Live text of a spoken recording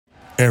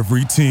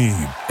Every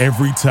team,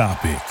 every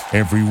topic,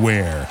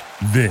 everywhere.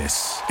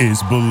 This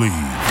is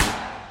Believe.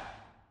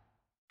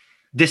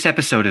 This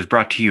episode is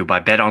brought to you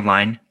by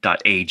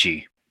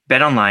BetOnline.ag.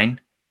 BetOnline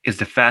is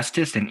the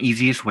fastest and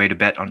easiest way to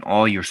bet on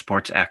all your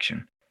sports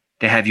action.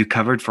 They have you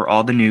covered for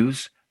all the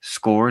news,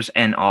 scores,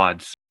 and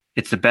odds.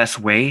 It's the best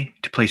way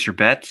to place your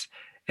bets,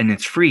 and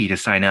it's free to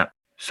sign up.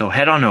 So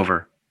head on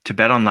over to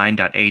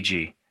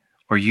BetOnline.ag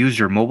or use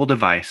your mobile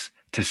device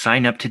to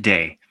sign up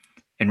today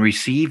and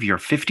receive your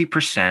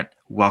 50%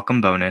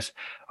 welcome bonus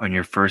on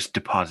your first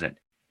deposit.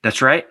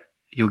 That's right,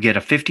 you'll get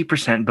a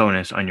 50%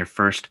 bonus on your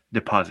first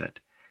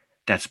deposit.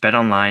 That's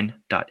betonline.ag.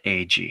 It's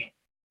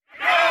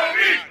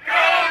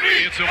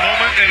a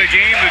moment and a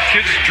game that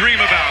kids dream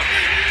about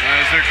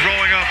as they're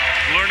growing up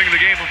learning the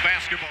game of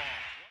basketball.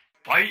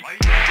 Fight.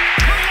 The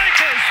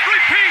Lakers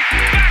repeat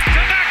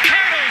back-to-back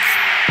titles.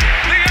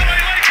 The LA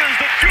Lakers,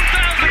 the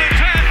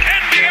 2010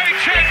 NBA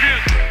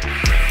champions.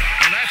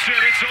 And that's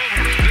it, it's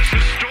over. This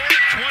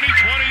historic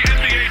 2020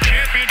 NBA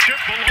championship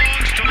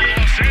belongs to the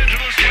Los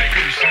Angeles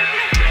Lakers.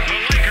 The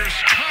Lakers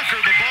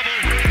conquer the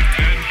bubble,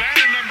 and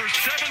banner number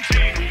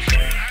 17 will soon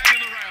hang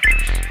in the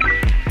rafters.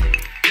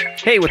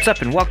 Hey, what's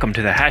up, and welcome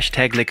to the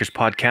Hashtag Lakers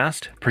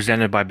podcast,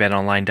 presented by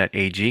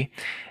betonline.ag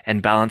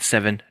and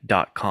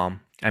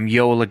balance7.com. I'm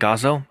Yo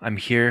Lagazzo. I'm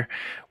here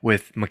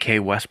with McKay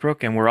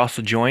Westbrook, and we're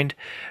also joined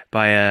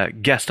by a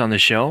guest on the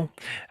show,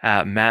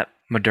 Matt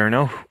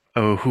Moderno,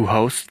 who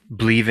hosts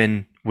Believe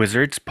in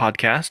Wizards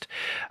podcast,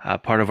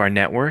 part of our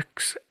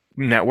network,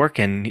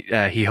 and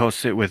he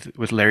hosts it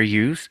with Larry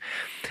Hughes,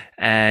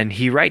 and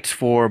he writes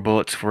for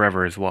Bullets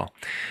Forever as well.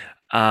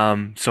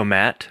 So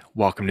Matt,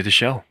 welcome to the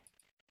show.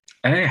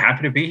 Hey,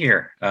 happy to be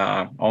here.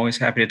 Always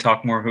happy to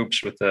talk more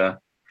hoops with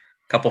a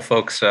couple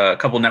folks, a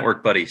couple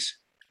network buddies.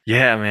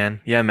 Yeah,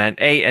 man.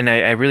 Hey, and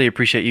I really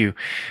appreciate you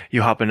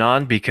hopping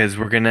on, because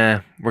we're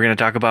gonna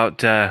talk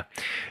about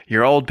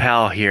your old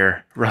pal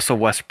here, Russell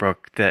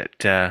Westbrook.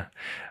 That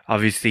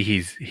obviously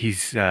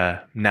he's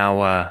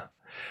now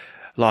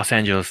Los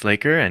Angeles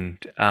Laker, and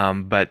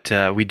but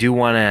we do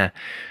want to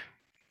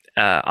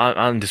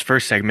on this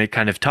first segment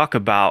kind of talk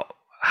about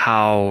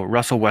how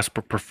Russell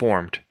Westbrook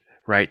performed,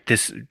 right,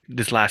 this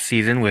last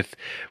season with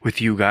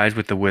you guys,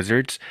 with the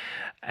Wizards,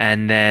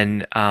 and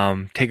then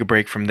take a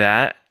break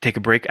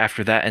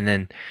after that, and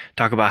then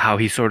talk about how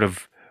he sort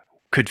of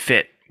could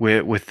fit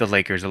with the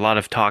Lakers. A lot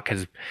of talk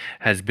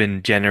has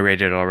been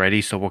generated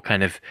already, so we'll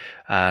kind of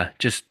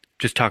just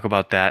talk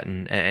about that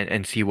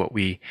and see what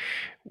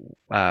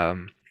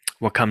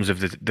comes of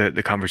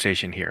the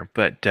conversation here.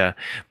 But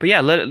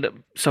yeah,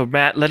 so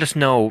Matt, let us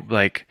know,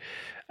 like,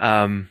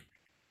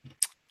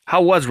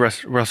 how was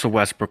Russell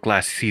Westbrook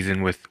last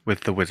season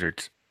with the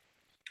Wizards?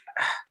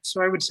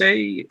 So I would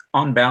say,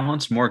 on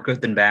balance, more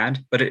good than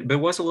bad, but it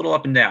was a little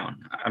up and down.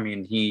 I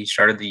mean, he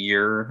started the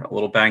year a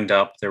little banged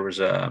up. There was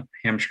a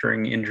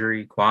hamstring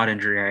injury, quad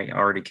injury, I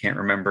already can't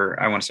remember.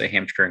 I want to say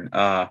hamstring,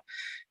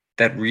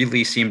 that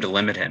really seemed to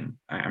limit him.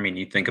 I mean,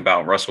 you think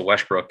about Russell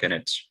Westbrook, and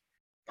it's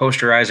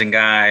posterizing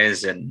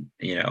guys and,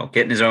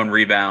 getting his own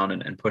rebound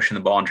and pushing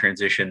the ball in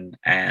transition.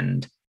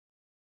 And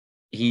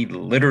he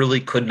literally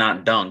could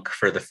not dunk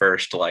for the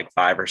first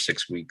 5 or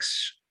 6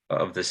 weeks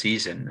of the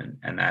season.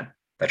 And that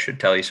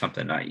should tell you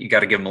something. You got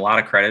to give him a lot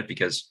of credit,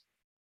 because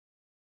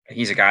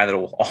he's a guy that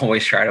will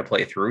always try to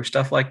play through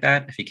stuff like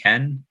that if he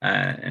can.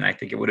 And I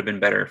think it would have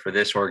been better for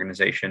this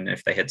organization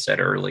if they had said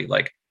early,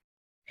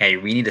 hey,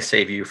 we need to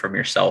save you from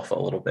yourself a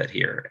little bit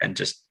here and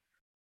just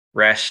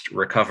rest,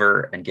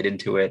 recover, and get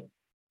into it.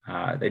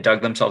 They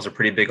dug themselves a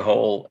pretty big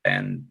hole,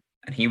 and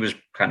he was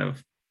kind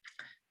of,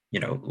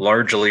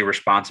 largely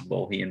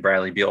responsible, he and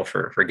Bradley Beal,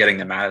 for getting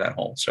them out of that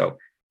hole. So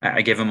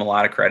I give him a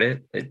lot of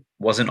credit. It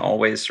wasn't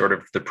always sort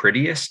of the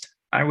prettiest,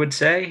 I would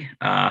say.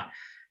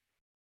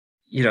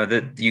 You got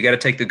to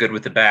take the good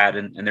with the bad,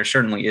 and there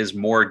certainly is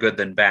more good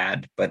than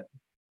bad. But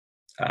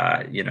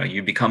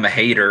you become a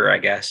hater, I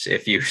guess,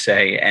 if you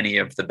say any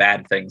of the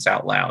bad things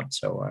out loud.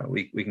 So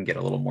we can get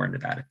a little more into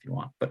that if you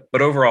want.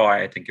 But overall,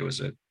 I think it was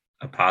a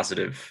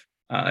positive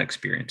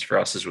experience for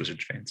us as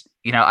Wizards fans.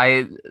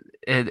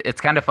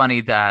 It's kind of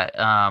funny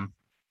that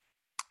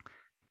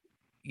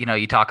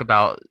you talk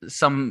about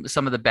some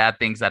of the bad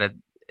things that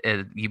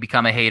you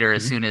become a hater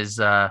as soon as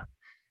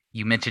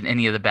you mention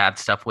any of the bad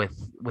stuff with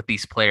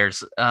these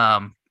players.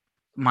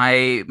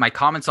 My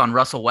comments on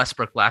Russell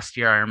Westbrook last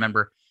year, I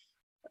remember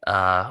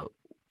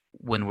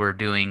when we're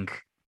doing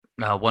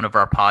one of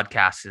our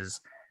podcasts, is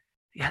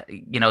I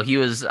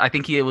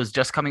think he was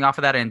just coming off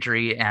of that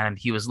injury, and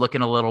he was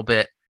looking a little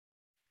bit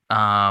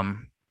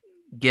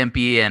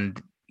gimpy,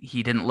 and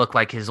he didn't look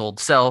like his old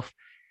self.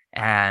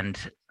 And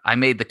I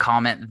made the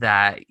comment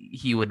that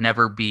he would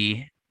never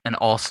be an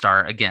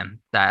all-star again,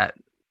 that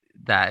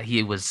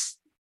he was,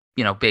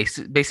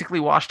 basically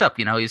washed up.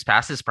 He was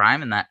past his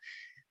prime, and that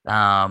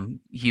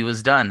he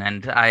was done.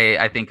 And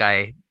I think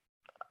I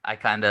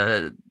kind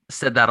of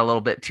said that a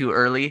little bit too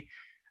early.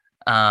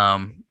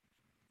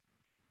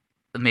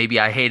 maybe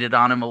I hated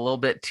on him a little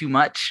bit too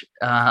much.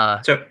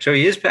 So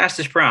he is past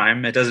his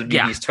prime. It doesn't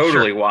mean he's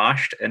totally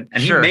washed, and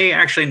he may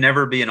actually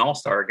never be an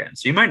all-star again.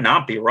 So you might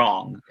not be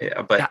wrong,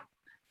 but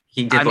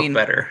he did look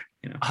better.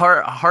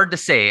 Hard to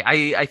say.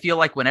 I feel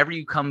like whenever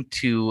you come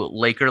to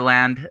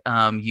Lakerland,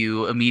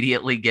 you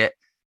immediately get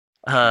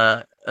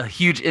a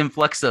huge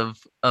influx of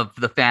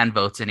the fan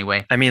votes.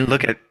 Anyway, I mean,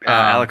 look at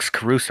Alex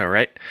Caruso,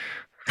 right?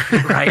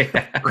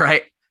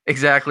 right,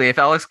 exactly. If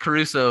Alex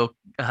Caruso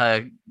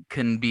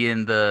can be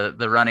in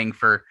the running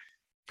for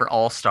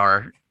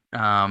all-star,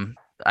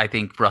 I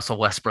think Russell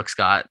Westbrook's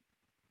got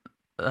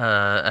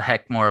a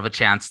heck more of a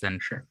chance than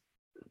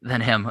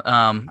him.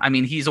 I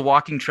mean, he's a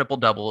walking triple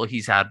double.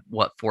 He's had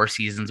 4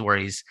 seasons where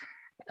he's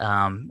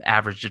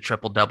averaged a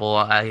triple double.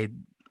 I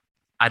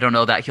don't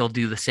know that he'll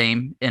do the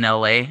same in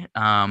LA.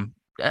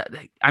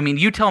 I mean,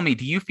 you tell me,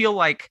 do you feel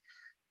like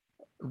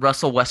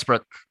Russell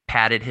Westbrook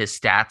padded his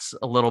stats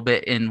a little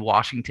bit in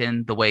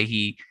Washington the way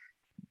he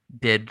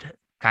did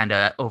kind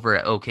of over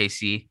at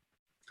OKC?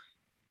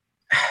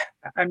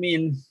 I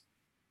mean,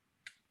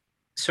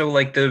 so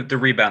like the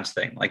rebounds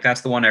thing, like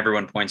that's the one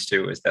everyone points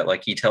to, is that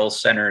like he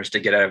tells centers to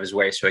get out of his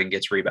way so he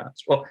gets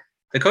rebounds. Well,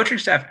 the coaching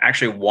staff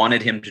actually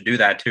wanted him to do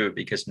that too,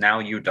 because now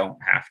you don't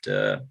have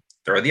to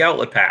throw the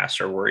outlet pass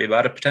or worry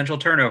about a potential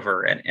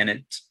turnover. And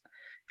it's,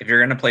 if you're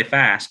going to play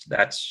fast,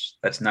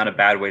 that's not a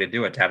bad way to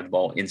do it, to have the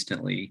ball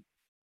instantly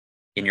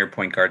in your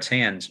point guard's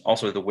hands.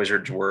 Also, the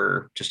Wizards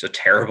were just a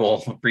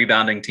terrible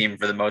rebounding team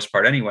for the most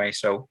part anyway.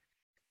 So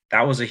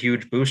that was a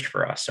huge boost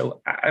for us.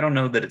 So I don't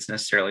know that it's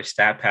necessarily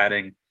stat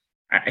padding.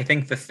 I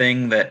think the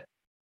thing that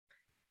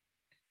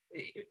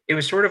it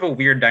was sort of a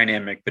weird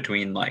dynamic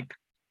between like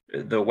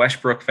the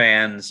Westbrook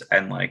fans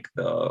and like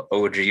the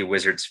OG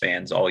Wizards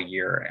fans all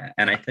year.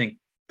 And I think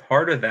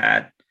part of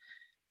that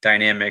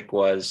dynamic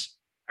was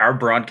our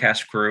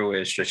broadcast crew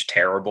is just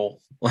terrible,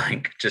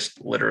 like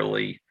just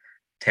literally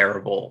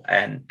terrible.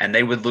 And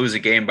they would lose a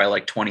game by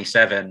like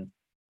 27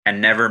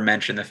 and never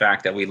mention the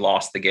fact that we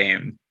lost the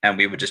game. And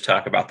we would just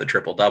talk about the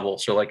triple double.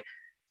 So like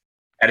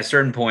at a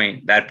certain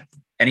point, that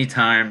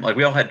anytime, like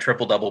we all had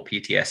triple double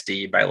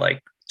PTSD by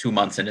like 2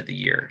 months into the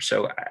year.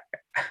 So,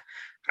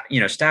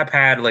 stat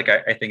pad, like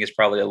I think is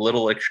probably a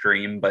little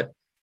extreme, but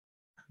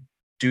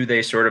do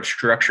they sort of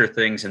structure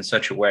things in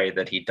such a way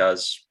that he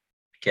does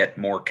get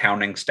more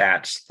counting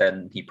stats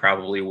than he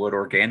probably would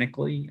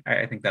organically?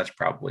 I think that's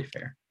probably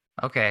fair.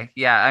 Okay.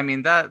 Yeah. I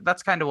mean,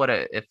 that's kind of what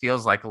it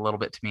feels like a little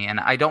bit to me. And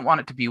I don't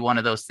want it to be one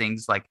of those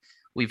things like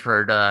we've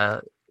heard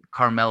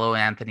Carmelo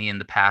Anthony in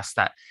the past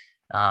that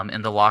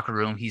in the locker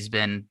room, he's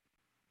been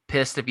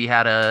pissed if he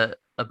had a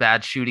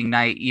bad shooting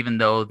night, even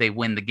though they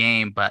win the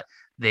game, but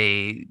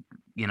they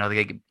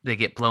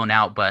get blown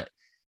out, but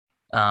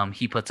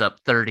he puts up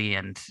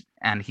 30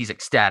 and he's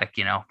ecstatic.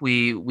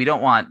 We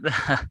don't want,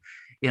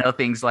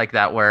 things like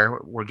that where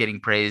we're getting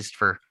praised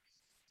for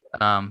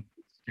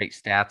great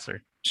stats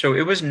or. So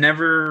it was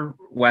never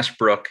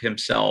Westbrook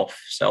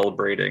himself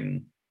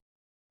celebrating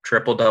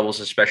triple doubles,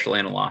 especially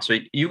in a loss. So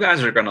you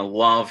guys are going to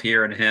love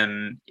hearing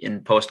him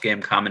in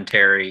post-game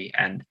commentary.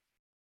 And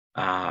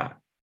I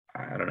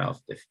don't know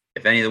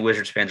if any of the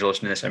Wizards fans are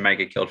listening to this, I might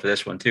get killed for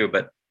this one too,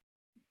 but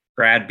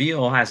Brad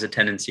Beal has a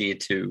tendency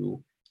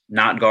to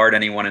not guard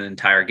anyone an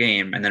entire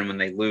game. And then when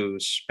they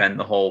lose, spend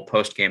the whole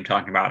post-game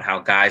talking about how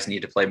guys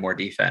need to play more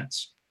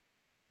defense.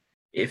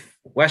 If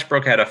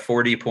Westbrook had a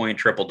 40-point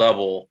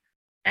triple-double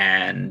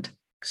and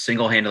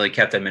single-handedly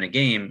kept them in a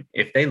game,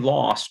 if they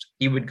lost,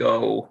 he would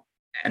go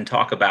and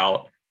talk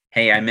about,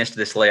 hey, I missed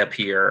this layup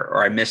here,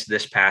 or I missed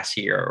this pass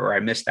here, or I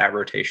missed that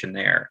rotation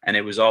there. And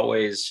it was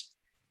always,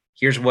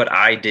 here's what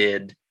I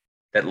did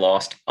that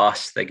lost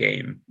us the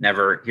game.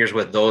 Never, here's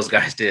what those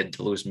guys did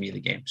to lose me the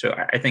game. So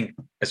I think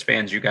as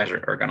fans, you guys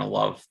are going to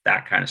love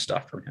that kind of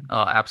stuff from him.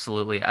 Oh,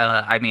 absolutely.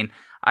 I mean,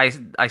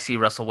 I see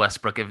Russell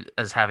Westbrook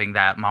as having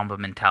that Mamba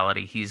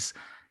mentality. He's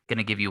going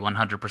to give you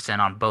 100%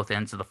 on both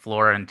ends of the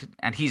floor,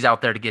 and he's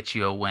out there to get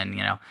you a win,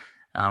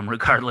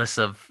 regardless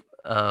of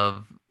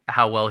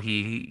how well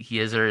he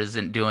is or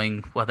isn't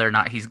doing, whether or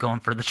not he's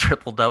going for the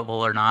triple double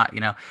or not.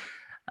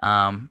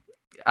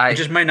 It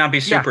just might not be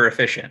super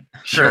efficient.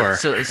 Sure.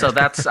 So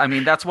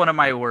that's one of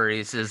my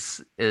worries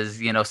is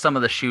some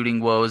of the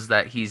shooting woes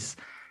that he's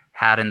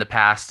had in the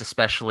past,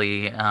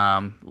 especially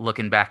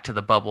looking back to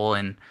the bubble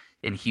in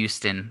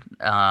Houston.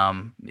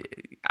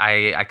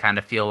 I kind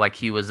of feel like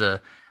he was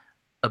a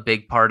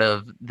big part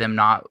of them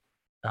not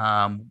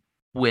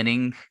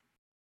winning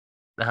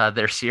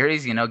their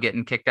series,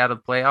 getting kicked out of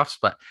the playoffs.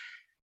 But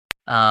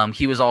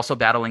he was also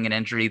battling an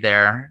injury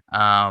there.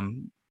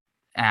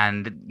 And,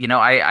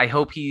 I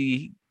hope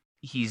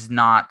he's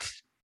not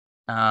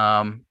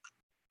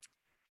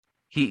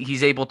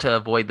he's able to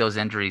avoid those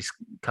injuries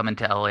coming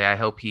to LA. I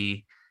hope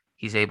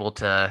he's able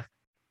to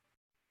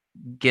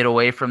get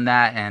away from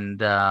that and,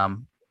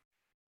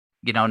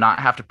 not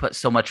have to put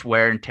so much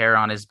wear and tear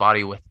on his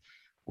body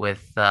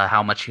with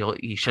how much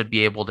he should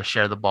be able to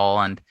share the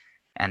ball and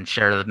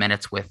share the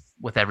minutes with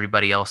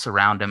everybody else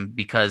around him,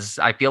 because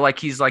I feel like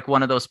he's like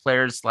one of those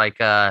players like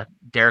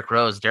Derrick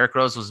Rose. Derrick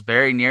Rose was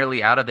very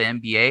nearly out of the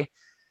NBA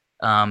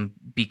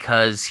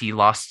because he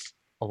lost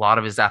a lot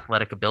of his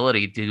athletic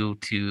ability due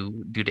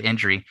to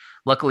injury.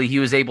 Luckily, he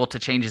was able to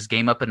change his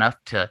game up enough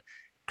to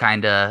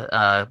kind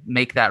of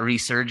make that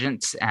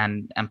resurgence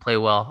and play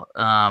well.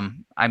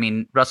 I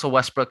mean, Russell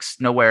Westbrook's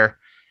nowhere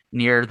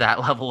near that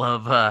level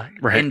of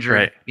injury,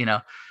 right. you know.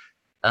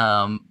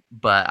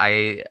 But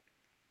I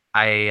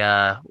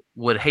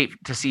would hate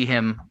to see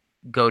him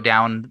go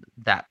down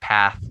that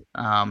path,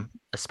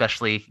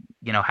 especially,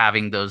 you know,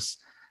 having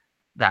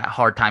that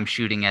hard time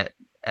shooting at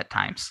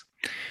times.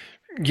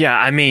 Yeah,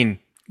 I mean,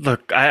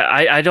 look,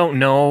 I don't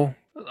know.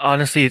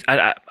 Honestly,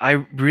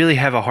 I really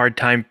have a hard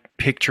time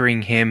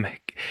picturing him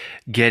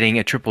getting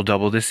a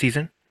triple-double this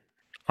season,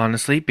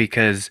 honestly,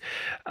 because,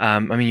 I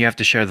mean, you have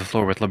to share the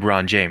floor with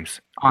LeBron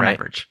James. On right?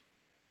 average.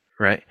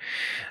 Right.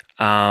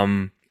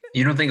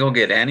 You don't think he'll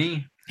get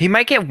any? He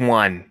might get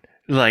one,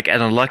 like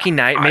at a lucky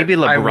night. Maybe I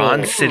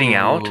LeBron's will- sitting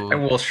out. I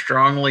will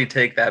strongly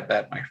take that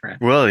bet, my friend.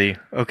 Will he?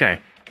 Okay.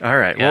 All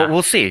right. Yeah. Well,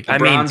 we'll see.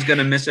 LeBron's going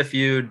to miss a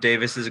few.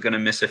 Davis is going to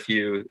miss a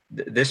few.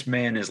 This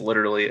man is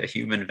literally a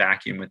human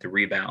vacuum with the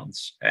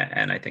rebounds,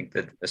 and I think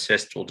that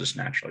assists will just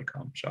naturally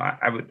come. So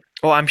I would.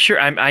 Well, I'm sure.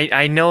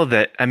 I know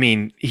that. I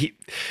mean, he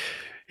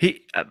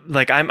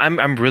like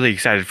I'm really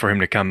excited for him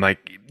to come.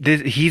 Like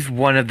he's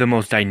one of the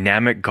most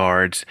dynamic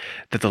guards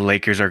that the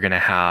Lakers are going to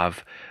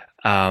have,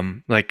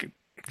 like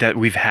that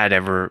we've had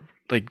ever,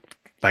 like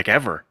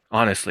ever.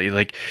 Honestly,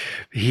 like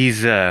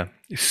he's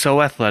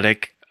so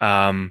athletic.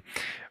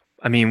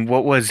 I mean,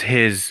 what was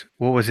his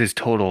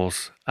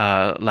totals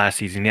last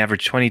season? He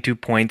averaged 22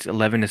 points,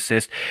 11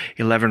 assists,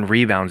 11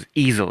 rebounds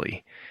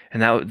easily,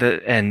 and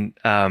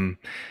I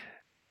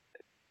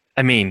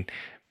mean,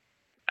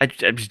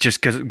 it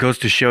just goes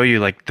to show you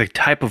like the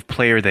type of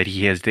player that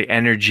he is, the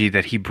energy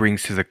that he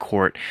brings to the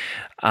court.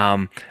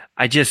 I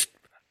just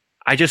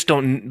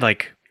don't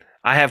like.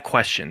 I have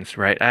questions,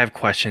 right? I have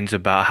questions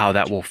about how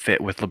that will fit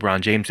with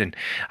LeBron James, and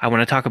I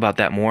want to talk about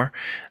that more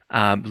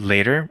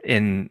later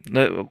in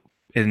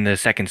the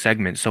second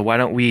segment. So why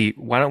don't we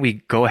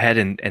go ahead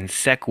and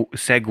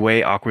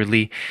segue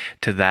awkwardly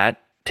to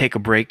that, take a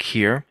break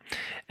here,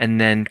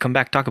 and then come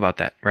back talk about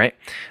that, right?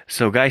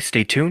 So guys,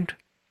 stay tuned,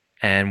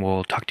 and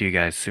we'll talk to you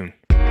guys soon.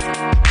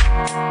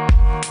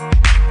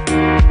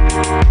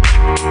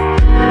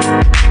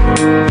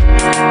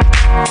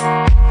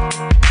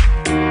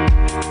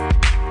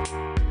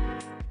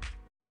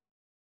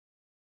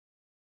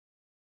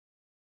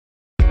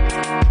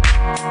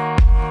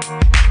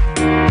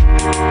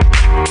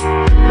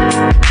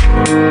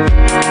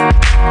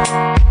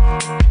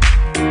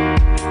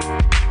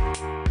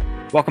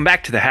 Welcome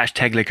back to the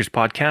Hashtag Lakers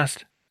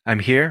podcast. I'm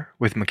here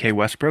with McKay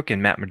Westbrook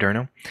and Matt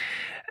Moderno,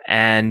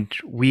 and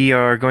we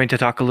are going to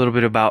talk a little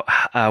bit about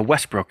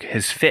Westbrook,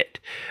 his fit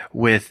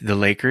with the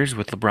Lakers,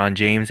 with LeBron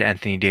James,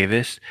 Anthony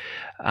Davis.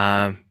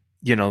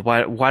 You know,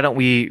 why don't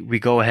we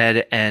go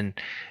ahead and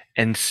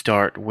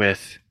start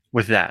with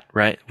that,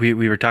 right? We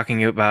were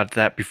talking about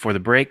that before the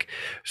break,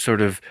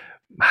 sort of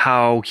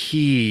how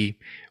he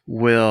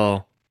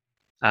will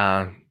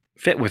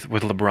fit with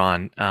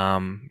LeBron,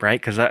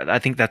 right? Because I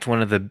think that's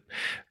one of the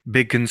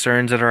big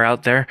concerns that are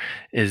out there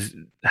is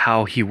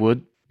how he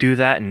would do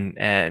that,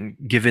 and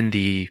given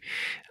the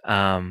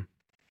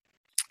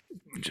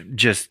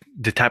just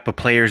the type of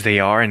players they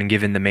are, and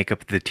given the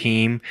makeup of the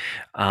team,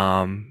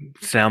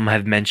 some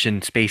have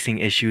mentioned spacing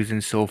issues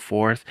and so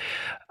forth.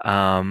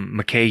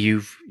 McKay,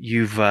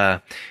 you've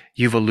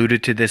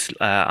alluded to this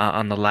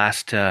on the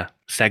last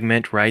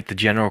segment, right? The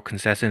general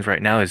consensus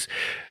right now is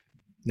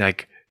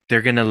like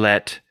they're gonna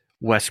let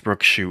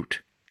Westbrook shoot,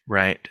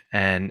 right,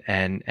 and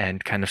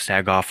kind of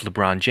sag off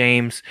LeBron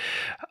James.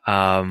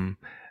 And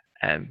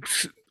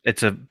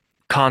it's a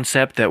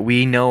concept that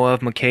we know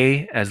of,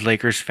 McKay, as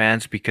Lakers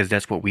fans, because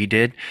that's what we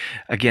did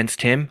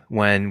against him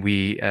when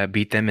we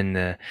beat them in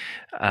the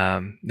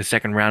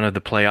second round of the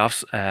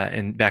playoffs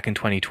back in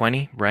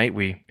 2020, right?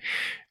 It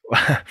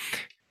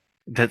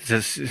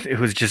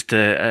was just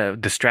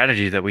the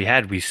strategy that we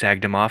had. We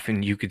sagged him off,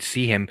 and you could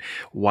see him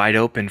wide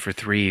open for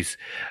threes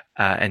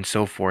and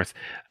so forth.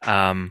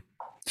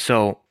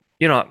 So,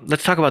 you know,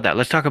 let's talk about that.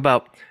 Let's talk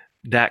about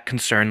that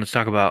concern. Let's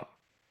talk about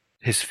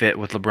his fit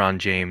with LeBron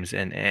James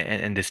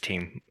and this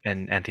team,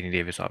 and Anthony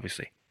Davis,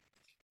 obviously.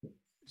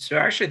 So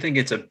I actually think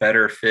it's a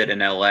better fit in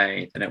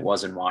LA than it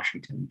was in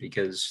Washington,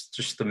 because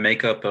just the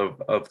makeup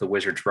of the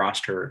Wizards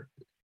roster,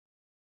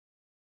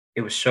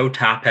 it was so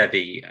top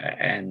heavy,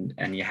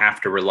 and you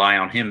have to rely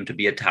on him to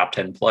be a top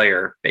 10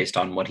 player based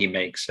on what he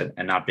makes,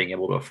 and not being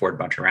able to afford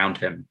much around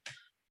him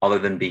other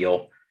than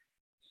Beal.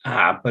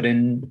 But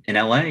in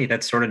LA,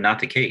 that's sort of not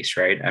the case,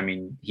 right? I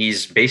mean,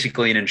 he's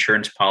basically an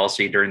insurance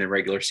policy during the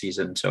regular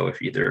season. So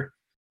if either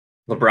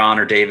LeBron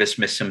or Davis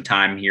miss some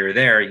time here or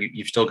there,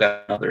 you've still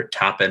got another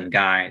top end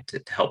guy to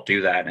help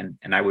do that.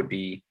 And I would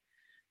be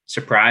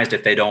surprised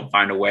if they don't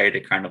find a way to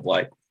kind of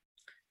like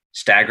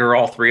stagger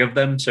all three of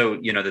them. So,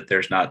 you know, that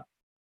there's not,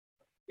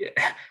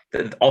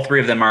 all three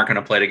of them aren't going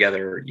to play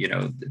together,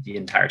 the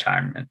entire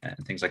time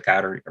and things like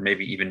that, or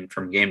maybe even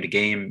from game to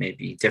game,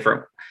 maybe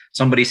different.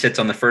 Somebody sits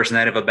on the first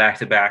night of a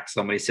back-to-back,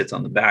 somebody sits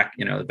on the back,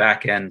 the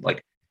back end,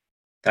 like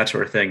that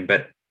sort of thing.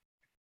 But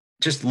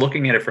just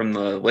looking at it from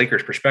the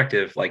Lakers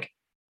perspective, like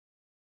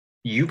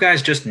you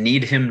guys just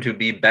need him to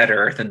be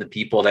better than the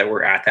people that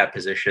were at that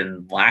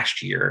position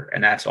last year.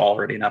 And that's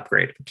already an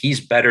upgrade. He's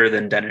better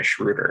than Dennis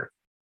Schroeder.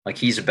 Like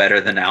he's better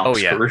than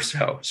Alex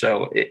Caruso.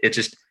 So it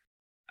just,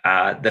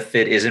 the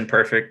fit isn't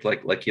perfect,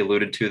 like you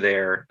alluded to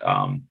there.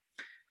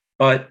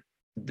 But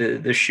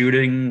the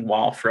shooting,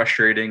 while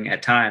frustrating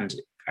at times,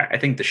 I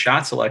think the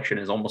shot selection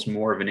is almost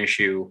more of an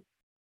issue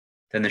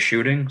than the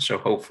shooting. So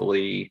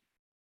hopefully,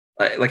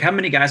 like how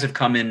many guys have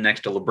come in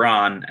next to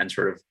LeBron and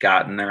sort of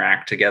gotten their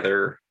act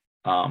together,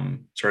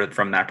 sort of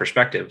from that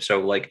perspective. So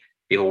like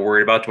people were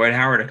worried about Dwight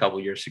Howard a couple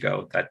of years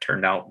ago. That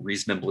turned out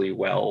reasonably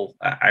well,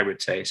 I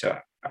would say. So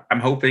I'm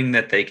hoping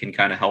that they can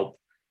kind of help,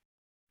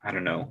 I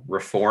don't know,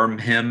 reform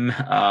him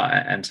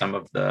and some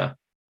of the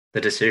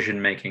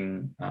decision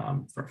making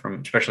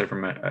from especially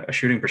from a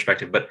shooting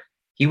perspective. But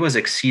he was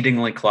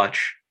exceedingly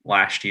clutch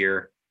last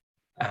year.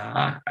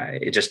 I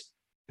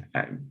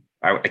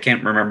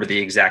can't remember the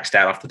exact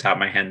stat off the top of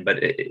my head,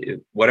 but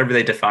whatever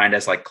they defined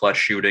as like clutch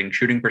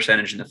shooting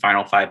percentage in the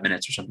final 5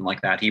 minutes or something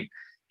like that,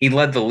 he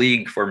led the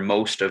league for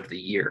most of the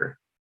year.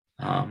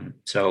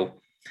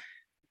 So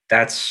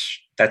that's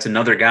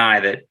another guy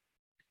that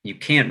you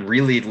can't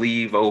really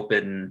leave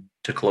open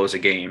to close a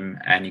game,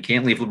 and you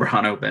can't leave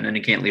LeBron open, and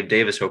you can't leave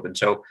Davis open.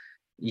 So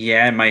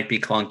yeah, it might be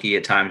clunky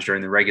at times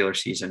during the regular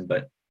season,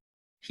 but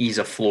he's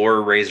a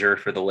floor raiser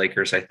for the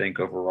Lakers, I think,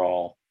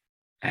 overall.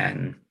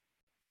 And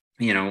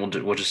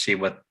we'll just see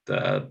what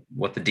the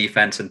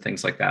defense and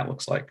things like that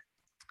looks like.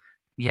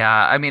 Yeah,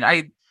 I mean,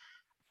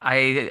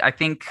 I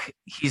think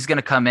he's going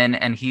to come in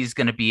and he's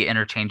going to be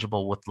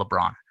interchangeable with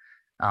LeBron,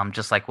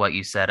 just like what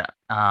you said.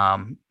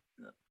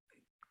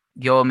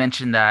 Yoa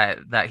mentioned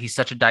that he's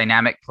such a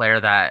dynamic player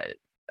that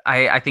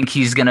I think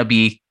he's going to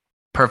be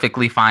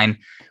perfectly fine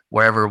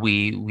wherever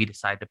we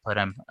decide to put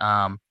him.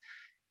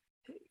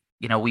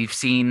 We've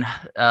seen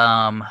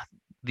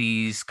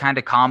these kind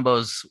of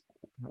combos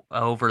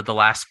over the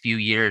last few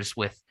years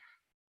with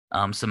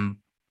some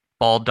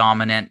ball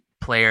dominant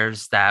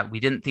players that we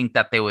didn't think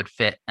that they would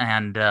fit.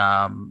 And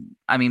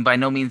I mean, by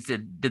no means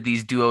did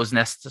these duos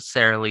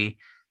necessarily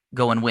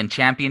go and win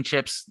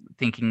championships,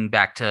 thinking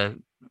back to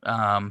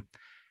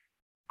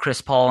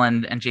Chris Paul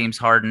and James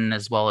Harden,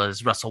 as well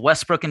as Russell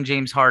Westbrook and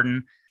James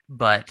Harden,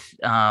 but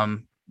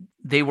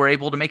they were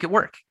able to make it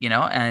work,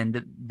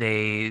 and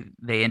they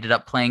ended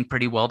up playing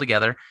pretty well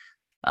together.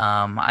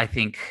 I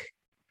think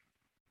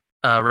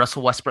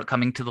Russell Westbrook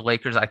coming to the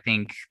Lakers, I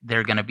think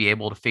they're going to be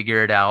able to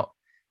figure it out.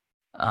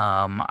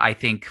 I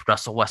think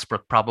Russell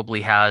Westbrook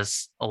probably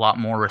has a lot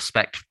more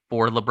respect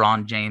for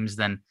LeBron James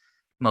than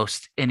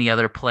most any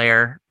other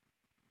player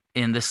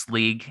in this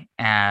league,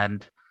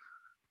 and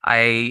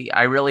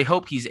I really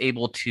hope he's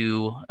able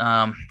to.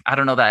 I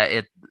don't know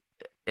that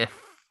if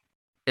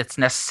it's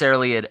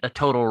necessarily a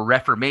total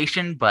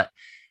reformation, but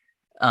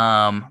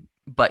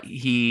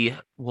he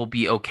will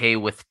be okay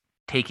with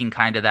taking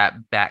kind of that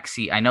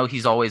backseat. I know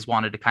he's always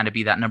wanted to kind of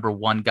be that number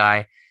one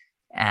guy,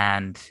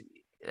 and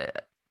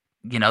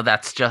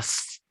that's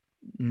just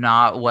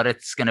not what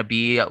it's going to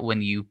be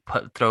when you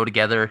throw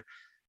together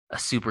a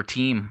super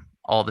team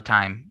all the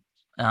time.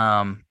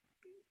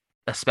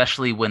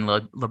 Especially when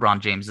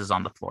LeBron James is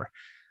on the floor.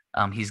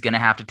 He's going to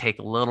have to take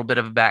a little bit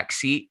of a back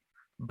seat,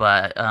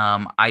 but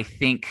I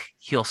think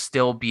he'll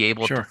still be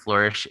able to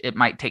flourish. It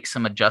might take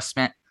some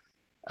adjustment,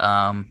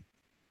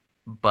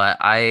 but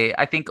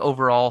I think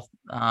overall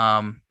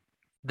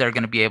they're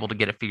going to be able to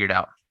get it figured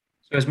out.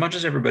 So as much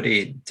as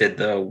everybody did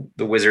the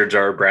Wizards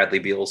are Bradley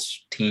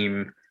Beal's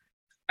team,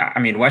 I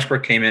mean,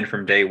 Westbrook came in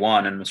from day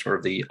one and was sort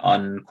of the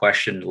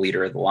unquestioned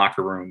leader of the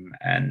locker room,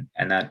 and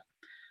that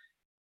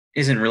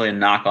isn't really a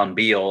knock on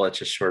Beal. It's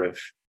just sort of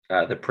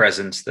the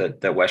presence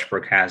that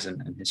Westbrook has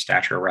and his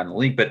stature around the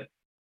league. But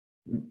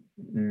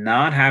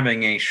not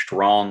having a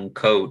strong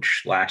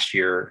coach last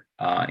year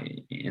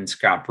in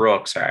Scott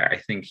Brooks, I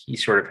think he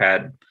sort of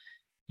had,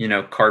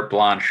 carte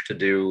blanche to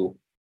do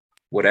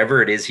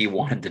whatever it is he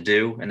wanted to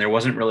do. And there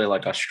wasn't really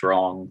like a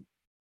strong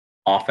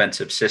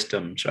offensive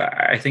system. So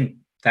I think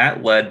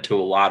that led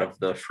to a lot of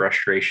the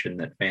frustration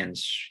that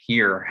fans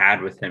here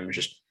had with him.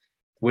 Just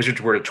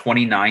Wizards were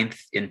 29th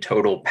in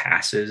total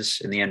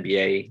passes in the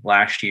NBA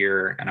last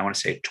year, and I want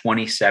to say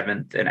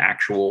 27th in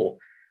actual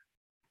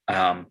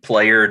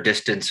player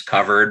distance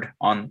covered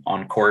on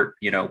court,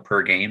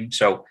 per game.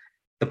 So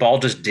the ball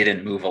just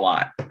didn't move a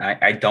lot.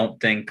 I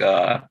don't think,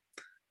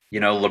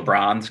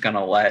 LeBron's going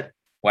to let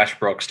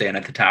Westbrook stand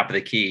at the top of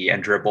the key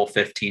and dribble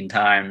 15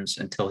 times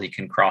until he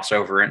can cross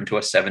over into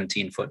a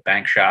 17-foot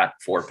bank shot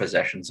 4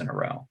 possessions in a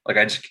row. Like,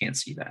 I just can't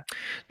see that.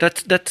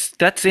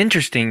 That's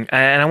interesting,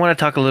 and I want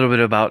to talk a little bit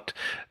about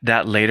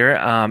that later,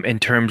 in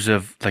terms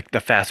of like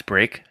the fast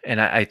break, and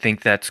I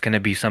think that's going to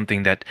be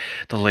something that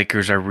the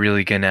Lakers are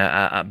really going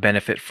to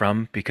benefit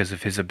from because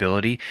of his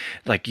ability,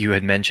 like you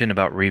had mentioned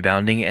about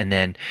rebounding, and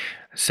then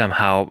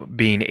somehow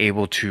being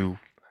able to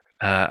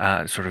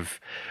sort of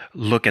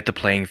look at the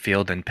playing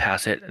field and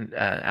pass it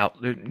out,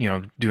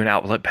 do an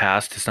outlet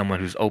pass to someone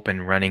who's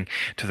open running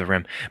to the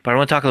rim. But I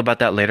want to talk about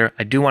that later.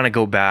 I do want to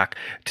go back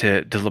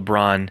to the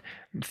LeBron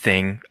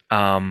thing.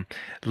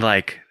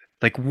 Like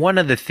one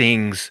of the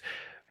things,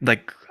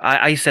 like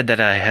I said that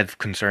I had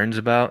concerns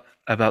about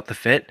the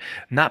fit,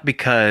 not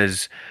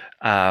because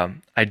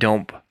I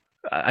don't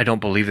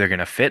believe they're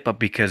gonna fit, but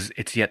because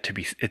it's yet to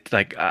be. It's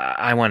like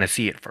I want to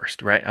see it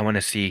first, right? I want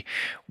to see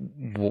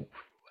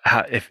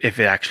how if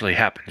it actually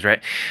happens,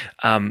 right?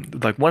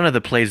 Like one of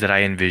the plays that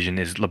I envision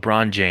is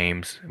LeBron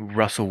James,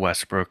 Russell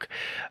Westbrook,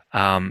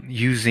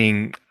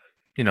 using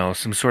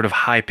some sort of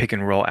high pick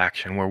and roll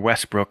action where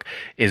Westbrook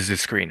is the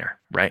screener,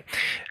 right?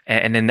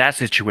 And in that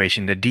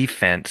situation, the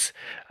defense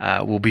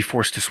will be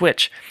forced to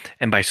switch.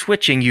 And by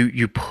switching,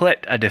 you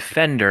put a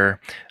defender,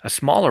 a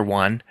smaller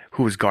one,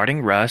 who is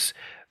guarding Russ,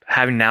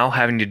 having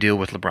to deal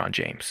with LeBron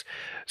James.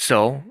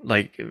 So,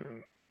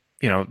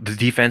 the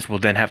defense will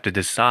then have to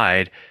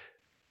decide,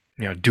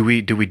 do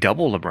we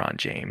double LeBron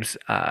James,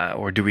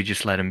 or do we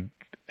just let him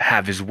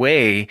have his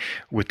way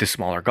with the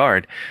smaller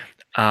guard?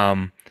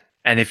 And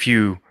if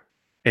you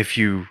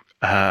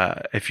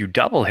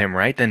double him,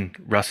 right, then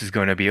Russ is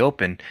going to be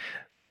open.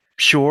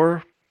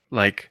 Sure,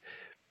 like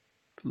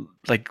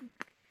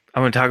I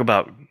want to talk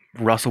about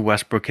Russell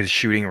Westbrook, his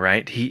shooting,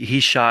 right? He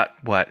shot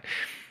what,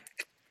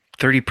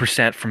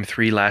 30% from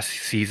 3 last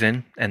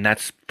season, and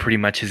that's pretty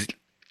much his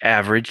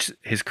average,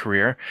 his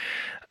career.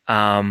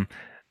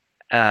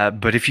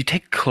 But if you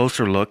take a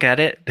closer look at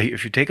it,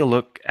 if you take a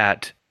look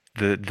at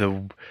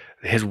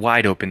his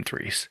wide open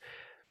threes,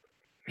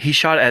 he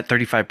shot at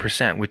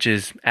 35%, which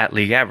is at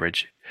league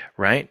average,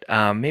 right?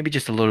 Maybe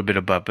just a little bit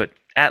above, but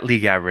at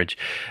league average,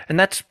 and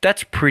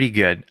that's pretty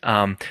good.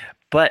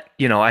 But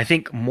I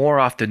think more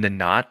often than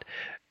not,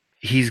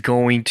 he's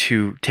going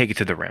to take it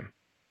to the rim,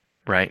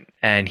 right?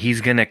 And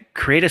he's going to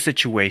create a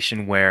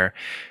situation where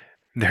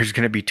there's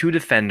going to be 2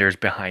 defenders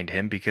behind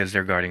him because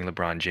they're guarding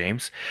LeBron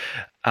James.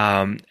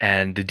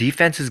 And the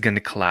defense is going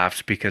to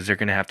collapse because they're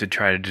going to have to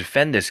try to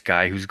defend this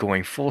guy who's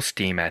going full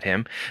steam at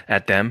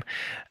them.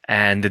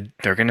 And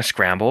they're going to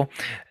scramble,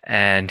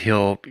 and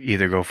he'll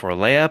either go for a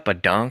layup, a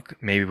dunk,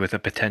 maybe with a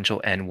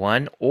potential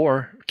N1,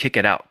 or kick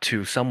it out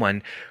to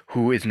someone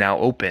who is now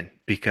open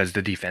because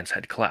the defense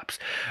had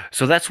collapsed.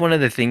 So that's one of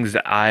the things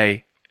that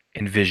I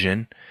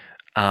envision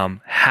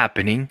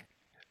happening.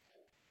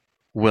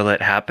 Will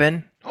it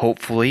happen?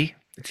 Hopefully.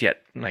 It's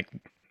yet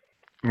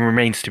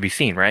remains to be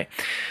seen, right?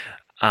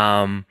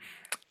 Now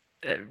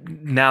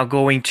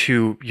going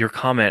to your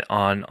comment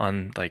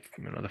on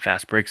the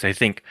fast breaks, I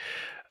think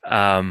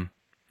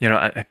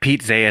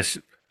Pete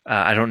Zayas,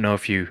 I don't know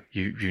if you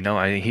know,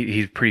 I mean,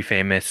 he's pretty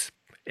famous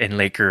in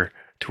Laker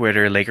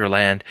Twitter,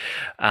 Lakerland.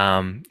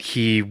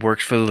 He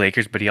works for the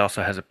Lakers, but he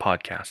also has a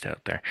podcast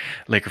out there,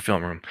 Laker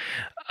Film Room.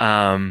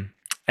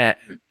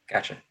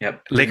 Gotcha.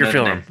 Yep. Laker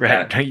Film Room,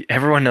 right? Yeah.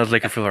 Everyone knows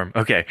Laker Film Room.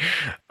 Okay.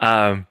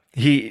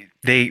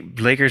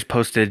 Lakers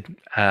posted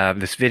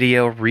this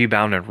video,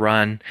 Rebound and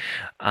Run.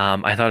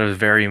 I thought it was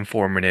very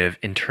informative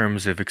in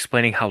terms of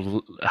explaining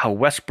how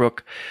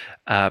Westbrook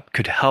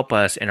could help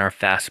us in our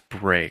fast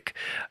break.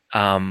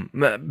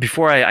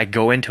 Before I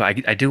go into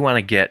it, I do want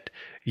to get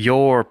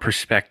your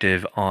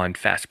perspective on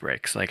fast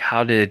breaks. Like,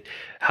 how did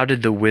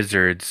the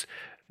Wizards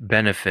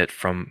benefit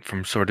from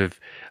sort of,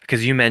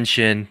 because you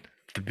mentioned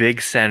the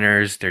big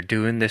centers, they're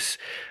doing this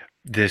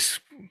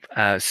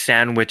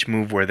sandwich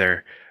move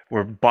where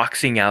we're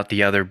boxing out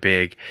the other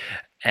big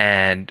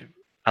and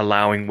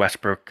allowing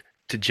Westbrook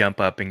to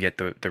jump up and get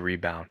the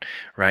rebound,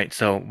 right?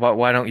 So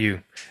why don't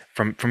you,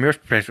 from your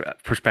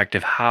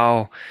perspective,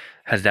 how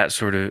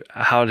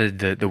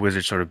did the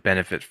Wizards sort of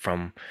benefit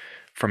from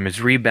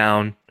his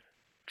rebound,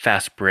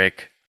 fast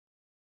break?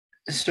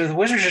 So the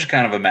Wizards are just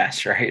kind of a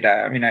mess, right?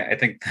 I mean, I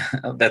think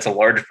that's a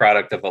large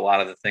product of a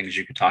lot of the things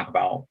you could talk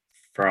about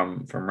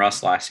from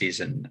Russ last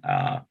season.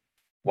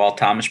 While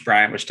Thomas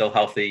Bryant was still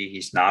healthy,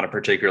 he's not a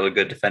particularly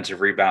good defensive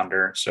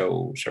rebounder.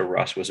 So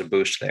Russ was a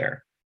boost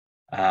there.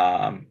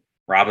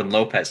 Robin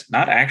Lopez,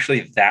 not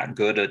actually that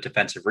good a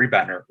defensive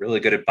rebounder, really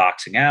good at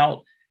boxing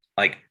out,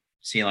 like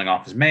sealing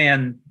off his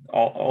man,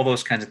 all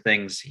those kinds of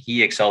things.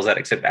 He excels at,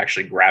 except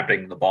actually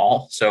grabbing the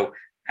ball. So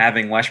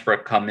having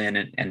Westbrook come in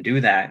and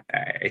do that,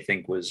 I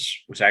think was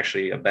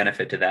actually a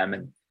benefit to them.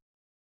 And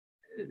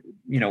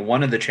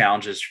one of the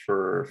challenges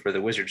for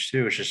the Wizards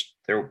too is just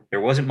there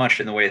wasn't much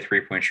in the way of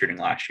 3-point shooting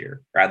last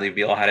year. Bradley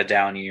Beal had a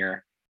down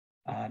year.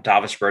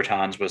 Davis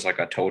Bertans was like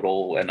a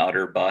total and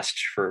utter bust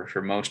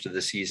for most of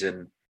the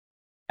season.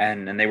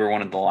 and they were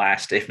one of the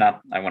last, if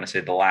not, I want to say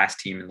the last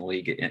team in the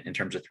league in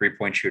terms of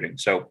 3-point shooting.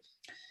 So,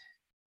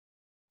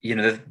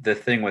 the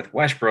thing with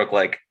Westbrook,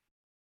 like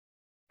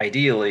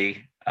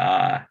ideally,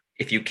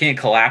 if you can't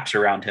collapse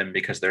around him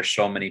because there's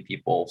so many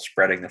people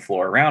spreading the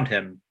floor around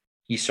him,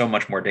 he's so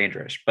much more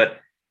dangerous. But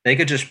they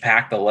could just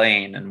pack the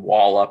lane and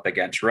wall up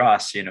against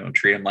Russ,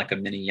 treat him like a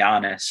mini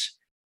Giannis.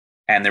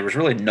 And there was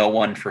really no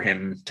one for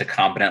him to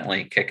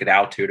competently kick it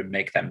out to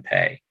make them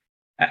pay.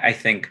 I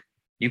think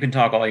you can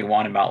talk all you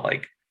want about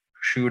like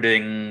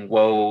shooting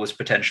woes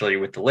potentially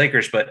with the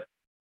Lakers, but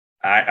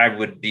I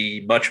would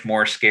be much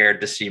more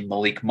scared to see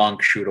Malik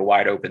Monk shoot a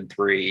wide open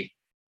three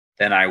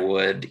than I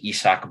would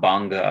Isak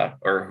Bonga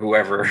or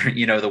whoever,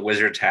 the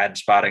Wizards had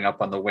spotting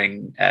up on the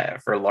wing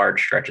for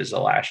large stretches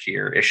of last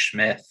year, Ish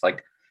Smith,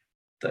 like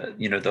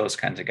those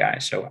kinds of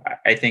guys. So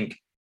I think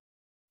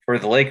for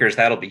the Lakers,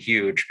 that'll be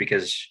huge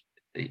because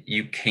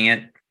you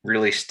can't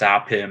really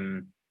stop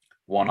him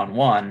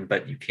one-on-one,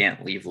 but you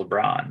can't leave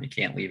LeBron. You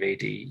can't leave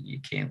AD. You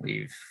can't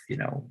leave,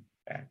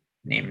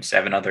 name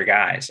 7 other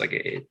guys.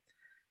 Like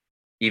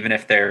even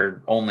if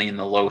they're only in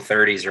the low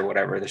 30s or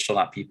whatever, they're still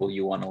not people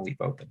you want to leave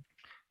open.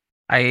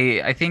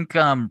 I think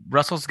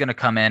Russell's going to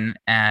come in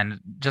and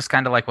just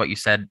kind of like what you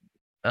said,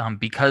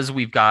 because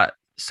we've got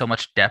so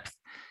much depth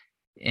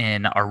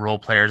in our role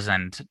players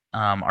and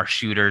our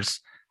shooters,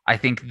 I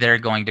think they're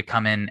going to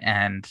come in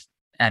and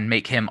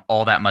make him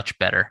all that much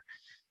better.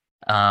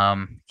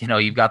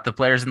 You've got the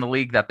players in the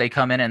league that they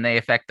come in and they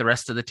affect the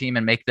rest of the team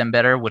and make them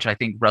better, which I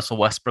think Russell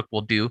Westbrook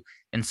will do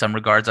in some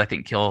regards. I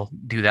think he'll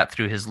do that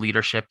through his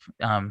leadership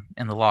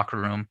in the locker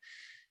room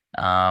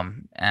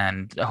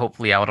and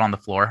hopefully out on the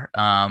floor.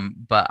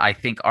 But I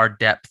think our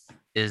depth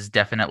is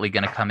definitely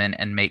going to come in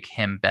and make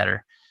him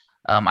better.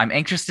 I'm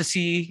anxious to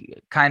see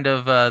kind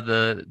of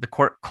the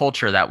court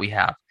culture that we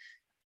have.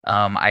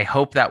 I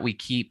hope that we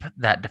keep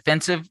that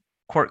defensive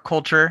court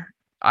culture.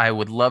 I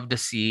would love to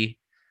see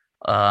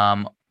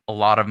a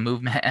lot of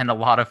movement and a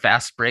lot of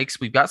fast breaks.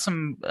 We've got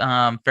some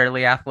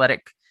fairly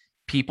athletic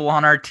people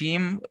on our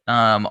team,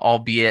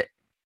 albeit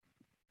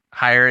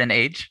higher in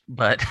age,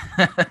 but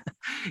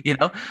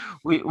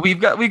we've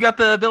got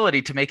the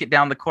ability to make it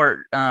down the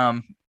court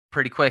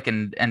pretty quick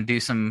and do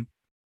some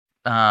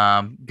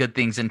good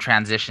things in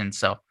transition.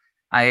 So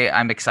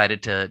I'm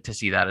excited to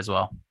see that as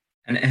well.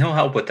 And he'll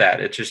help with that.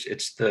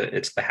 It's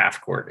the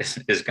half court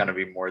is going to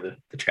be more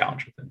the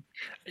challenge with him.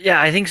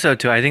 Yeah, I think so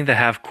too. I think the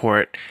half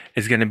court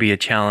is going to be a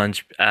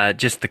challenge,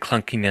 just the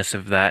clunkiness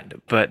of that.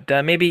 But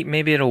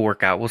maybe it'll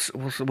work out.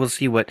 We'll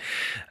see what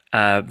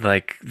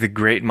like the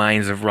great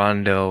minds of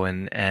Rondo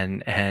and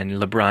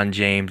LeBron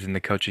James and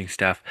the coaching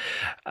staff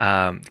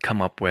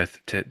come up with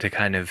to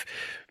kind of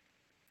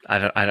I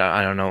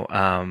don't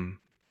know.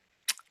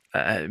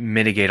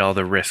 Mitigate all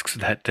the risks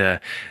that are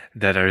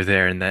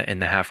there in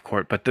the half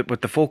court, but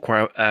with the full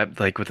court,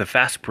 like with the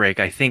fast break,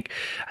 I think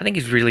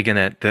he's really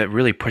gonna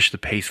really push the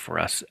pace for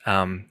us.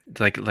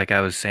 Like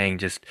I was saying,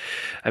 just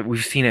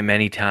we've seen it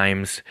many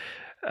times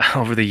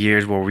over the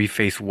years where we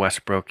face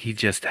Westbrook. He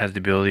just has the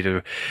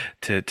ability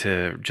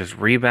to just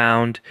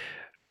rebound,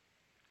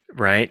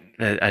 right?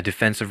 A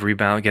defensive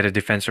rebound, get a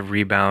defensive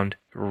rebound,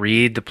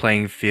 read the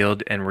playing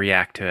field, and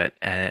react to it,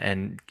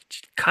 and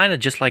kind of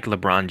just like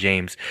LeBron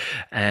James,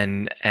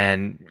 and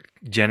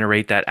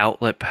generate that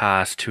outlet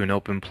pass to an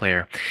open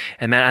player.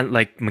 And man,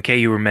 like McKay,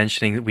 you were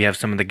mentioning, we have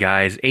some of the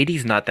guys.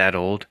 AD's not that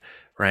old,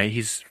 right?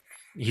 He's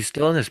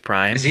still in his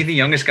prime. Is he the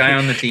youngest guy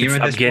on the team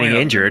at this getting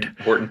point? Injured.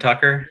 Horton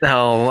Tucker?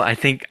 No, I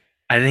think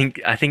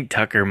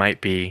Tucker might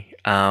be,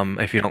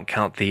 if you don't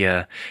count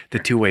the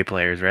two-way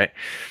players, right?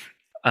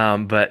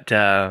 But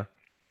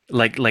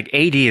like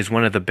AD is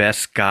one of the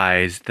best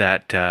guys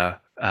that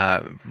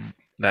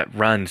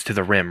runs to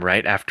the rim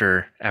right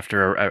after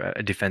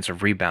a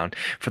defensive rebound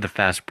for the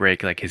fast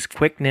break. Like his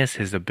quickness,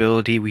 his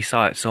ability, we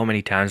saw it so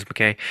many times,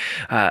 okay,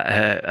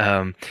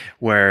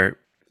 where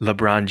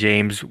LeBron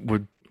James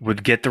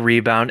would get the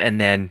rebound and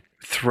then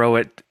throw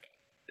it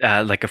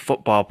like a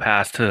football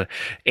pass to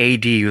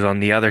AD, who's on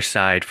the other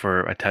side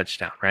for a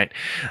touchdown, right?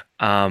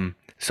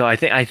 So I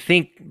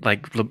think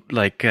like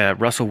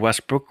Russell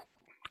Westbrook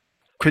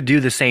could do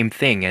the same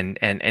thing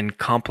and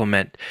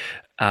complement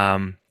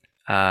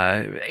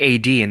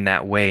AD in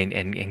that way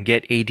and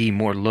get AD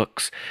more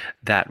looks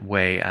that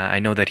way. I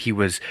know that he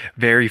was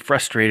very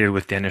frustrated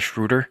with Dennis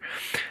Schroeder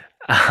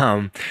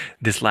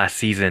this last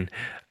season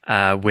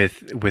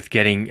with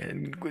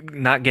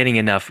not getting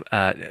enough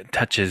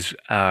touches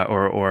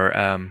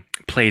or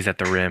plays at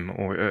the rim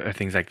or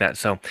things like that.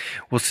 So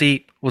we'll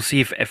see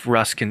if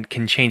Russ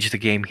can change the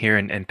game here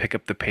and pick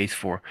up the pace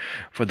for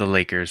the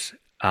Lakers.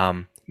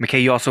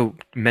 McKay, you also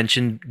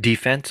mentioned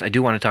defense. I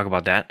do want to talk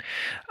about that.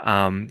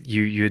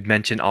 You had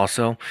mentioned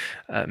also,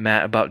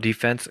 Matt, about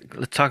defense.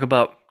 Let's talk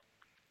about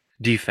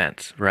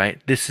defense, right?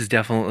 This is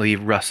definitely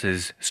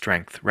Russ's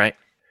strength, right?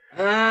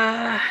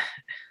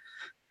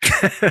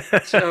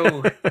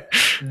 So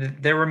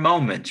there were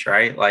moments,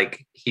 right?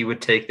 Like he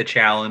would take the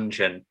challenge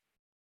and,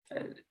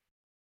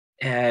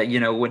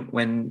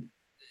 when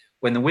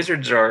the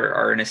Wizards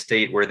are in a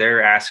state where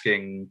they're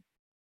asking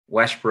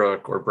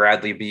Westbrook or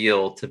Bradley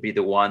Beal to be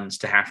the ones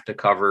to have to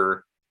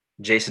cover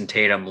Jason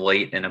Tatum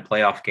late in a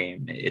playoff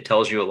game, it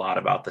tells you a lot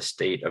about the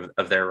state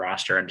of their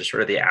roster and just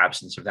sort of the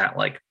absence of that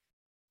like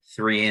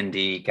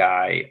 3-and-D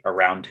guy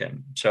around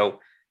him. So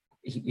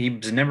he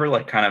was never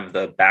like kind of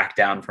the back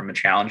down from a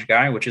challenge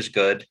guy, which is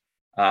good.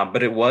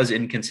 But it was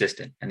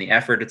inconsistent and the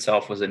effort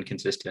itself was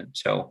inconsistent.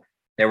 So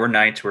there were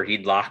nights where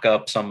he'd lock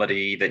up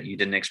somebody that you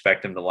didn't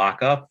expect him to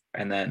lock up.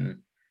 And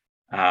then,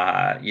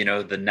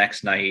 the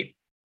next night,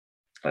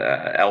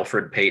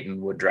 Elfrid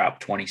Payton would drop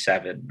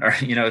 27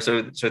 or,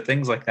 so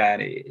things like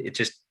that. It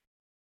just,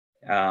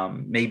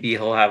 maybe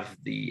he'll have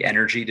the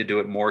energy to do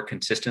it more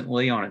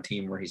consistently on a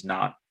team where he's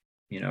not,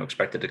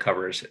 expected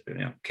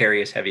to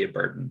carry as heavy a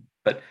burden.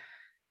 But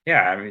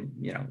yeah, I mean,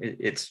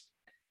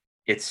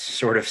 it's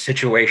sort of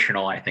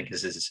situational, I think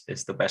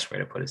is the best way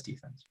to put his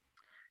defense.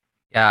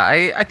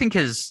 Yeah, I think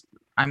his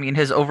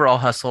overall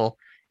hustle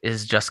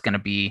is just going to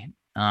be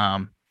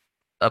a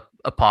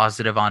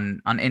positive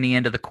on any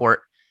end of the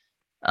court.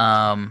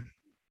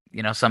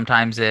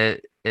 Sometimes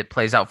it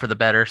plays out for the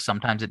better,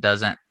 sometimes it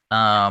doesn't.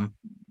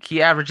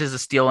 He averages a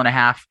steal and a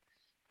half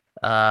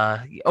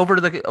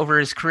over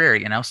his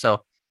career,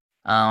 so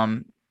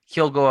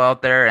he'll go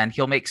out there and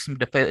he'll make some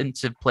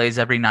defensive plays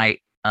every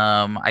night.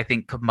 I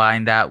think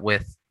combine that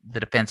with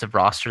the defensive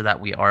roster that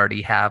we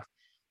already have,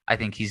 I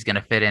think he's going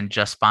to fit in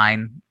just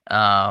fine,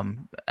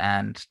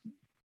 and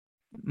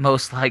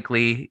most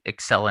likely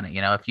excel in it.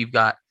 If you've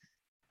got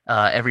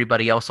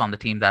everybody else on the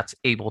team that's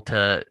able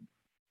to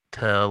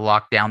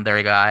lock down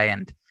their guy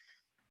and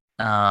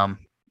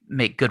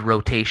make good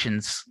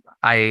rotations,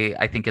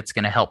 I think it's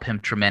going to help him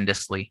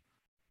tremendously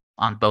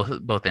on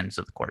both ends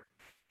of the court.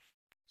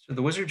 So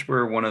the Wizards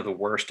were one of the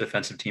worst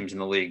defensive teams in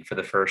the league for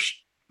the first,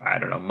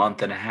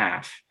 month and a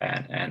half.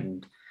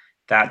 And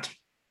that's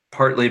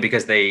partly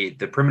because the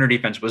perimeter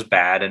defense was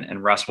bad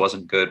and Russ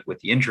wasn't good with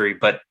the injury,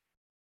 but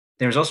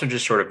there was also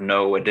just sort of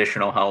no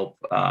additional help.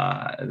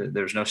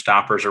 There's no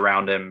stoppers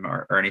around him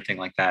or anything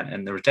like that.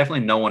 And there was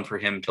definitely no one for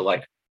him to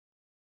like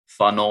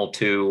funnel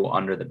to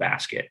under the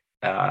basket.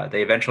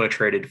 They eventually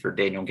traded for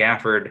Daniel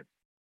Gafford,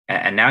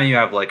 and now you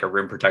have like a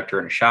rim protector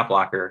and a shot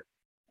blocker.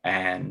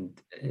 And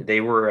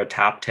they were a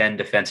top 10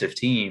 defensive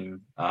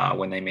team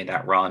when they made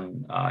that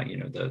run,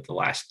 the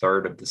last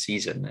third of the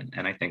season.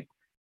 And I think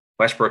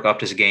Westbrook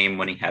upped his game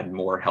when he had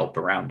more help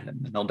around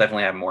him, and he'll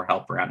definitely have more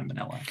help around him in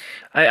LA.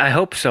 I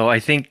hope so. I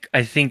think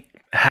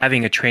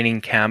having a training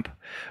camp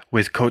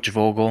with Coach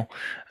Vogel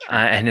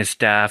and his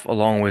staff,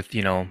 along with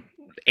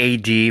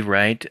AD,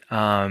 right,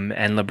 and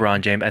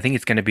LeBron James, I think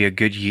it's going to be a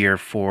good year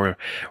for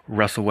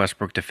Russell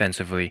Westbrook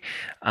defensively.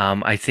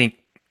 I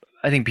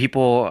think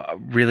people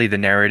really, the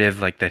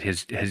narrative like that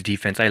his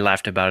defense, I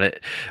laughed about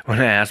it when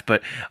I asked,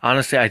 but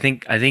honestly, I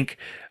think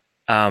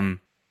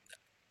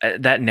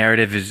that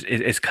narrative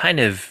is kind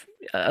of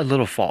a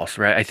little false,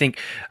 right? I think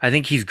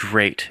he's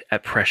great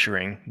at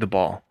pressuring the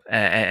ball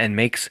and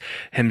makes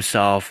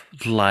himself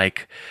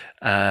like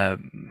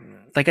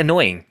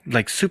annoying,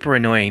 like super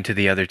annoying to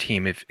the other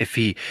team if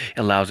he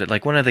allows it.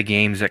 Like one of the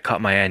games that caught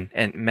my eye,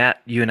 and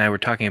Matt, you and I were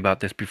talking about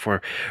this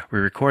before we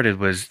recorded,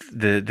 was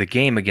the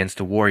game against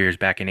the Warriors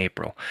back in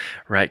April,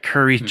 right?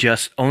 Curry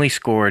just only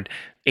scored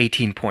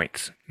 18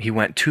 points. He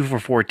went 2 for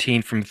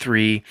 14 from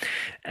 3,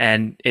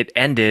 and it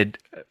ended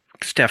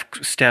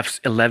Steph's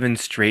 11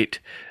 straight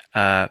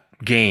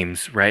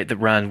games, right? The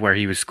run where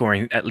he was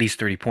scoring at least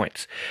 30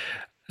 points.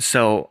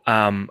 So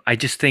I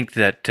just think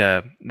that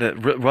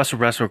Russell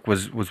Westbrook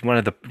was one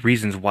of the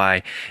reasons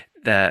why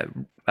that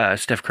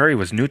Steph Curry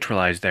was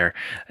neutralized there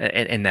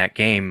in that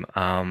game.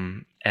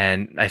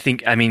 And I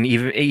think,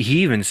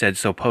 he even said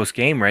so post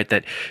game, right,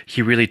 that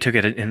he really took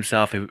it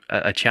himself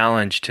a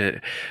challenge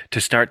to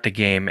start the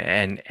game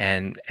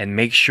and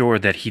make sure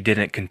that he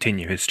didn't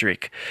continue his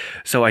streak.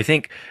 So I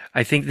think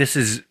this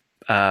is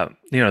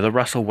the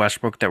Russell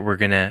Westbrook that we're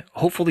going to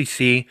hopefully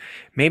see,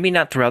 maybe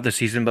not throughout the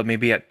season, but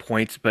maybe at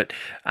points. But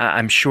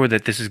I'm sure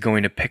that this is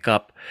going to pick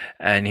up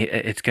and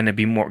it's going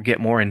to get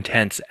more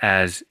intense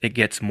as it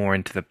gets more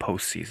into the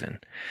postseason.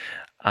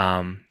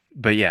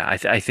 But yeah,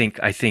 I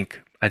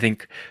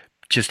think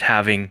just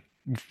having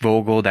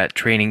Vogel, that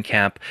training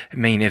camp,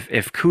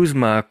 if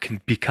Kuzma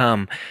can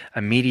become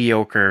a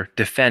mediocre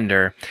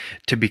defender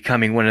to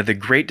becoming one of the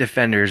great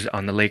defenders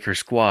on the Lakers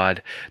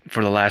squad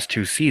for the last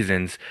 2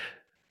 seasons,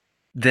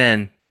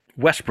 then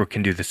Westbrook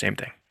can do the same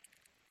thing.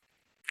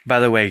 By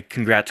the way,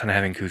 congrats on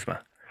having Kuzma.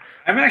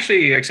 I'm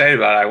actually excited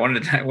about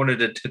it. I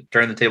wanted to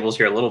turn the tables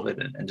here a little bit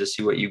and just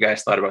see what you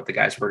guys thought about the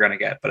guys we're going to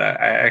get. But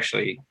I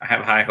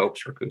have high hopes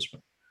for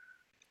Kuzma.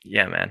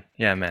 Yeah,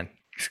 man.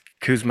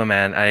 Kuzma,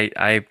 man.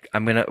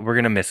 We're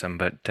gonna miss him,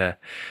 but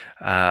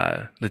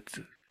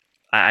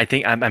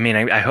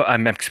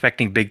I'm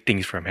expecting big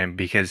things from him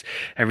because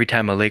every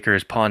time a Laker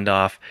is pawned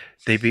off,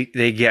 they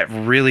get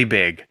really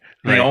big.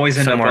 They always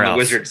end up on the else.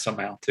 Wizards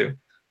somehow too.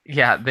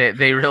 Yeah,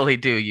 they really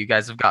do. You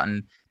guys have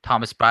gotten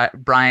Thomas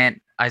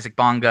Bryant. Isaac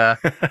Bonga.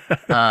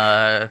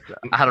 I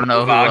don't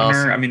know who else.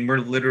 Wagner. I mean, we're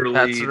literally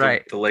That's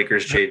right. the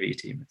Lakers JV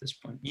team at this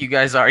point. You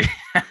guys are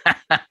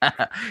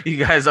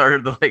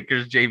the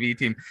Lakers JV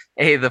team.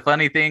 Hey, the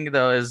funny thing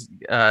though is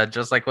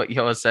just like what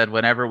Yoa said,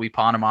 whenever we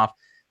pawn them off,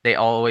 they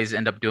always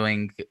end up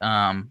doing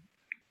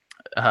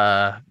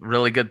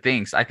really good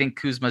things. I think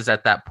Kuzma's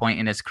at that point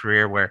in his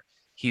career where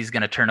he's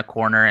going to turn a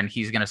corner and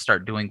he's going to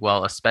start doing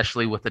well,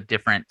 especially with a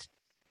different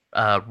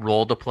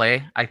role to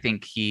play. I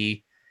think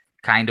he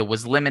kind of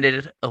was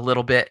limited a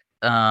little bit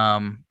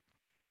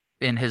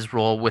in his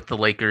role with the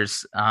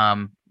Lakers,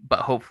 but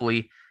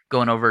hopefully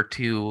going over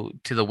to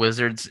the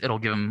Wizards, it'll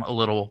give him a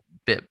little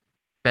bit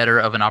better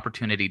of an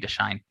opportunity to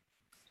shine.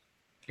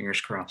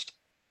 Fingers crossed.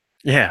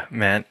 Yeah,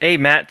 man. Hey,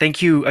 Matt,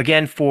 thank you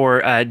again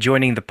for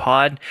joining the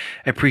pod.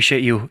 I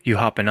appreciate you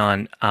hopping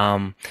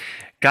on.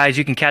 Guys,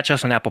 you can catch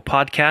us on Apple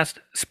Podcast,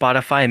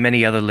 Spotify, and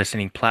many other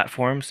listening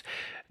platforms.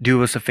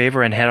 Do us a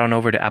favor and head on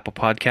over to Apple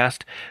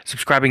Podcast.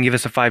 Subscribe and give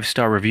us a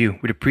 5-star review.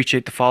 We'd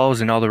appreciate the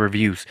follows and all the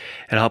reviews.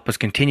 It'll help us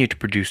continue to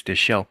produce this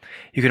show.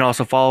 You can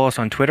also follow us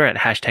on Twitter at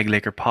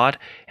 #LakerPod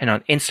and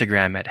on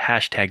Instagram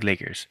at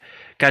 #Lakers.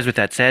 Guys, with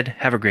that said,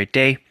 have a great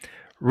day.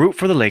 Root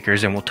for the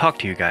Lakers, and we'll talk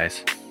to you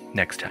guys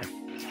next time.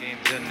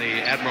 Game's in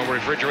the Admiral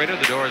refrigerator.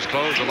 The door is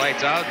closed, the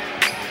lights out.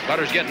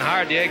 Butter's getting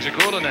hard, the eggs are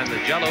cooling, and the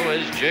jello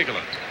is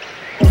jiggling.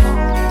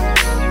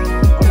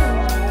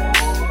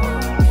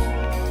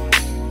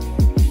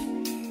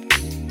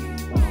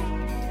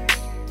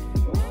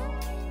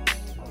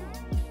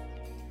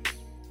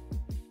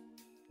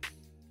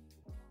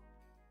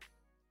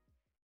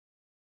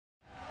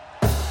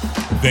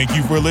 Thank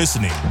you for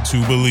listening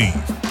to Believe.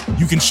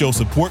 You can show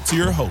support to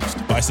your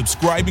host by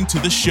subscribing to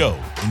the show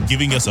and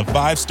giving us a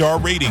 5-star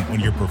rating on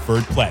your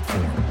preferred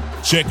platform.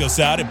 Check us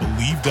out at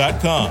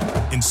Believe.com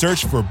and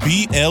search for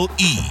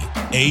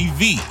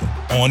BLEAV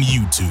on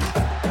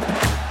YouTube.